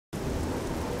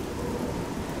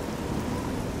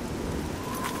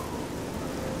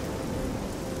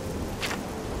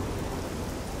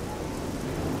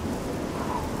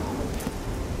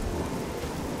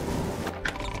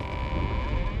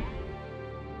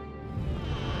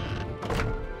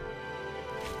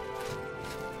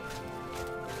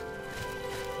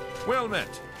Well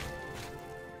met.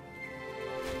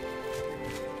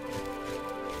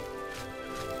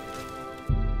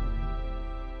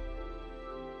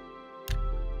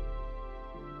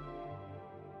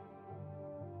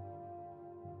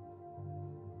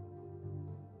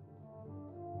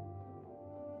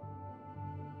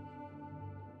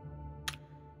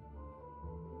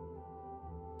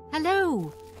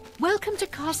 Hello. Welcome to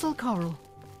Castle Chorrol.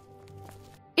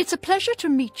 It's a pleasure to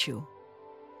meet you.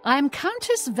 I am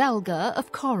Countess Velga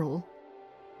of Chorrol.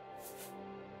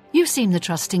 You seem the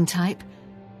trusting type.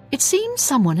 It seems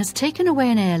someone has taken away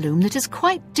an heirloom that is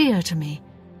quite dear to me.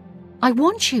 I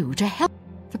want you to help.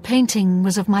 The painting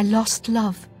was of my lost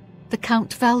love, the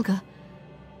Count Velga,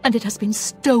 and it has been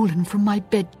stolen from my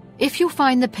bed. If you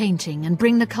find the painting and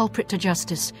bring the culprit to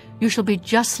justice, you shall be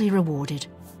justly rewarded.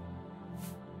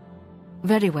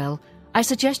 Very well. I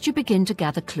suggest you begin to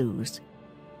gather clues.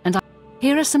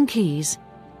 Here are some keys.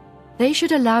 They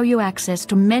should allow you access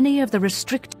to many of the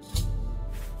restricted...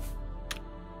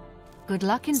 Good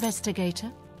luck,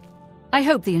 investigator. I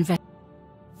hope the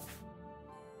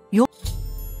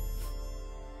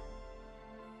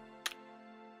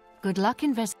Good luck,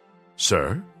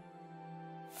 Sir?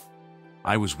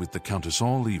 I was with the Countess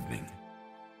all evening.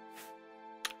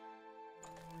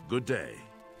 Good day.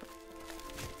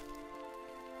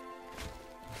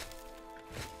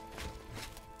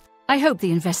 I hope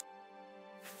the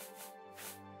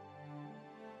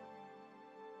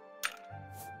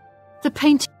The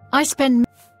paint... I spend...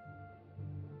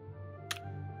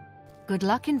 Good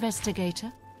luck,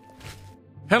 investigator.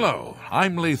 Hello,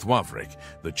 I'm Leith Wavrick,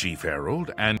 the Chief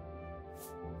Herald, and...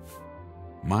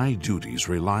 My duties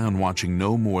rely on watching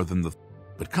no more than the...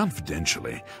 But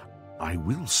confidentially, I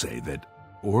will say that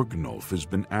Orgnulf has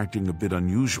been acting a bit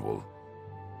unusual.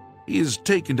 He is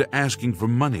taken to asking for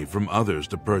money from others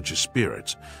to purchase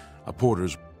spirits. A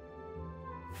porter's...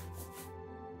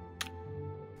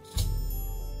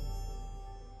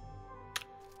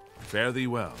 Fare thee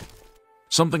well.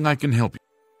 Something I can help you.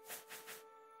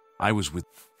 I was with...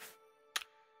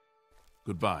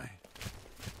 Goodbye.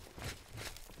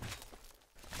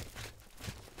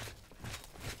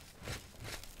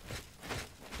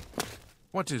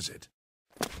 What is it?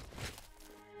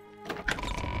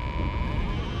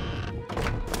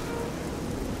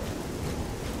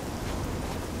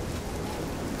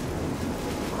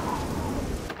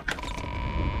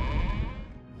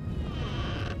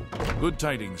 Good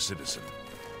tidings, citizen.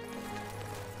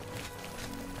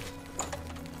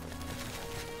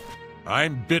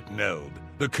 I'm Bitneld,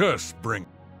 the curse bringer.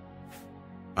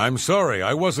 I'm sorry,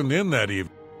 I wasn't in that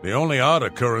evening. The only odd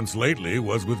occurrence lately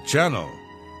was with Channel.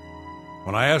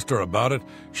 When I asked her about it,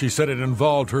 she said it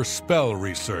involved her spell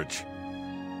research.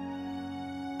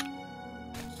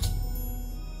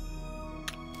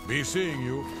 Be seeing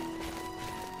you.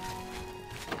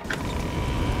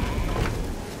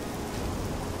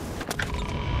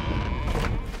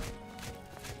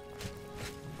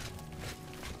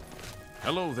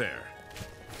 Hello there.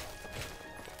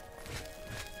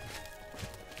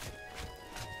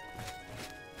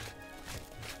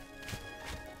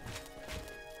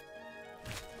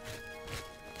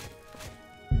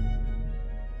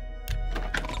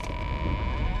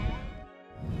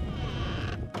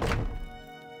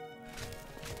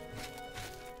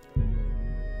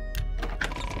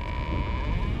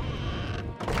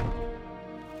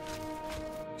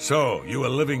 So, you were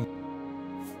living...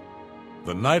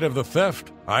 The night of the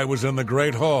theft, I was in the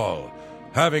Great Hall,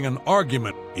 having an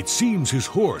argument. It seems his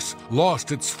horse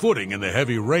lost its footing in the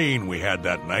heavy rain we had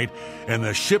that night, and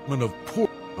the shipment of pork...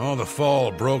 Oh, the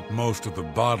fall broke most of the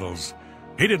bottles.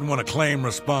 He didn't want to claim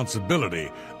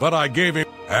responsibility, but I gave him...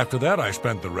 After that, I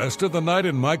spent the rest of the night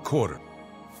in my quarter.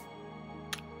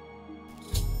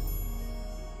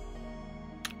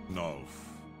 No.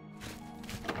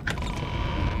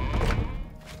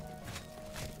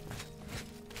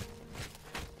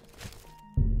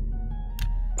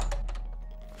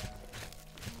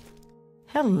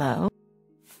 Hello.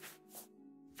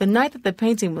 The night that the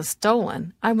painting was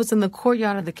stolen, I was in the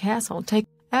courtyard of the castle.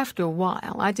 After a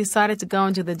while, I decided to go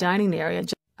into the dining area.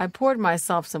 I poured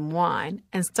myself some wine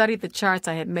and studied the charts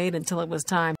I had made until it was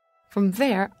time. From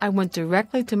there, I went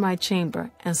directly to my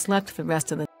chamber and slept the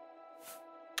rest of the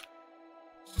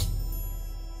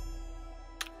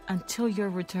until your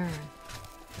return.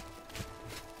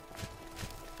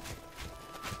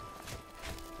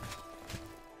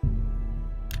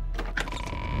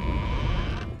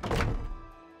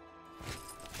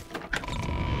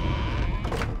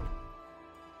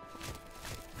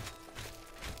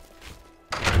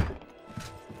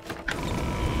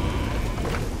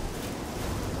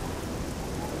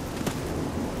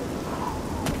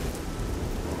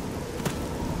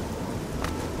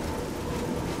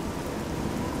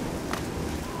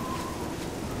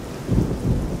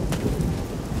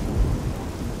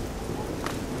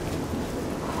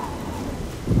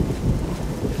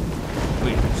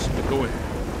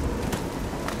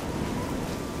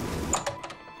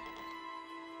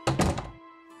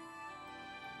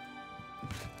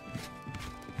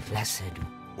 Blessed.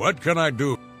 What can I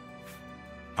do?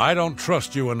 I don't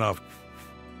trust you enough.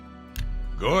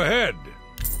 Go ahead.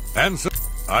 And so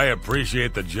I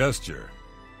appreciate the gesture.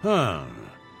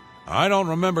 I don't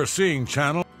remember seeing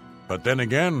Channel, but then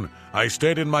again, I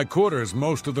stayed in my quarters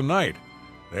most of the night.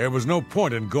 There was no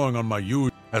point in going on my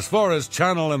usual. As far as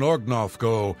Channel and Orgnoth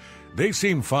go, they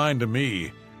seem fine to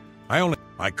me.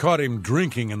 I caught him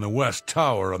drinking in the West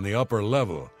Tower on the upper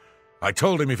level. I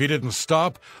told him if he didn't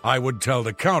stop, I would tell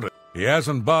the Countess. He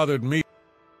hasn't bothered me.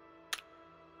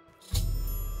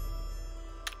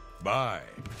 Bye.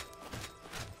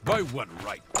 By what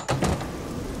right?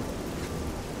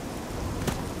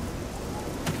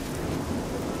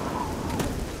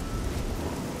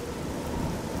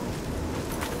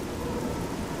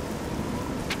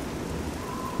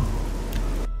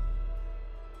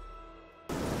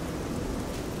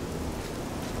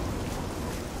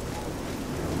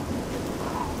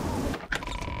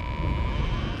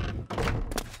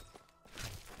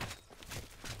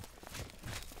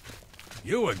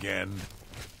 You again?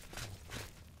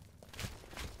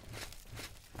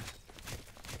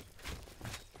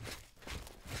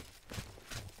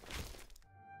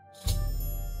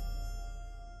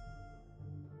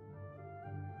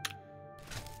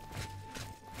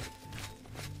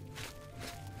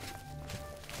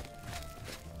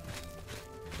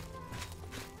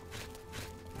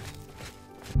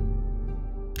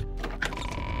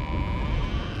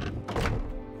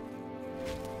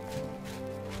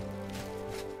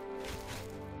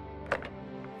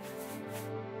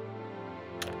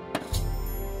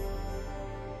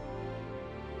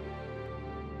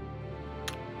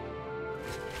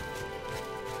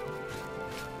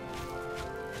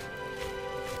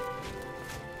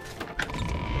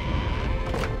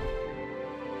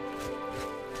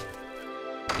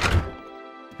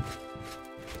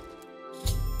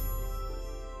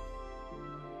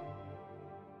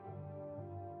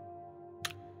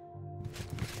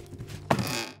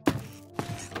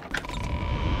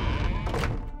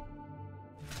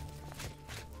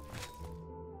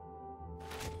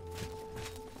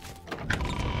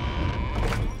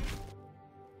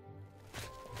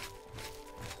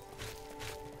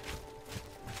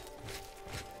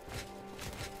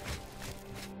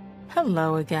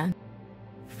 Hello again.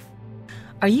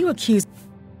 Are you accused?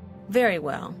 Very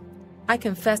well. I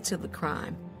confess to the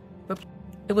crime. But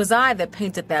it was I that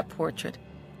painted that portrait.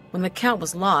 When the Count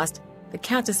was lost, the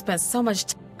Countess spent so much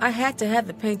time. I had to have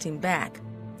the painting back,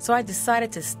 so I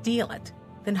decided to steal it,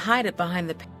 then hide it behind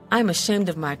the I'm ashamed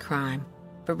of my crime,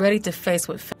 but ready to face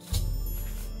what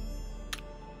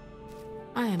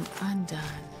I am undone.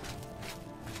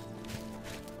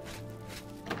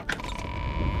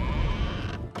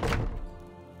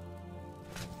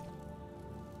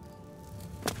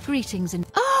 Greetings and...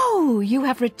 Oh, you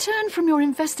have returned from your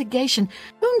investigation.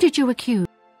 Whom did you accuse?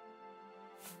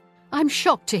 I'm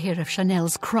shocked to hear of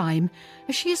Chanel's crime,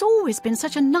 as she has always been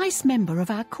such a nice member of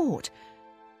our court.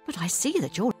 But I see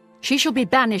that you're... She shall be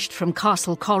banished from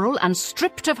Castle Chorrol and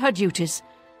stripped of her duties.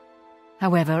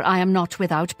 However, I am not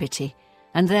without pity,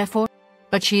 and therefore...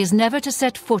 But she is never to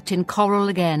set foot in Chorrol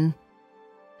again.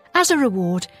 As a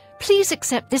reward, please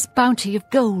accept this bounty of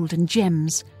gold and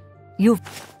gems. You've...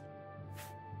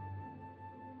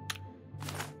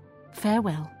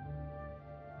 Farewell.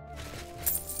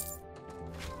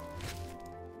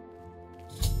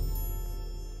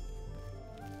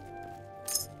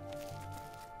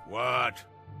 What?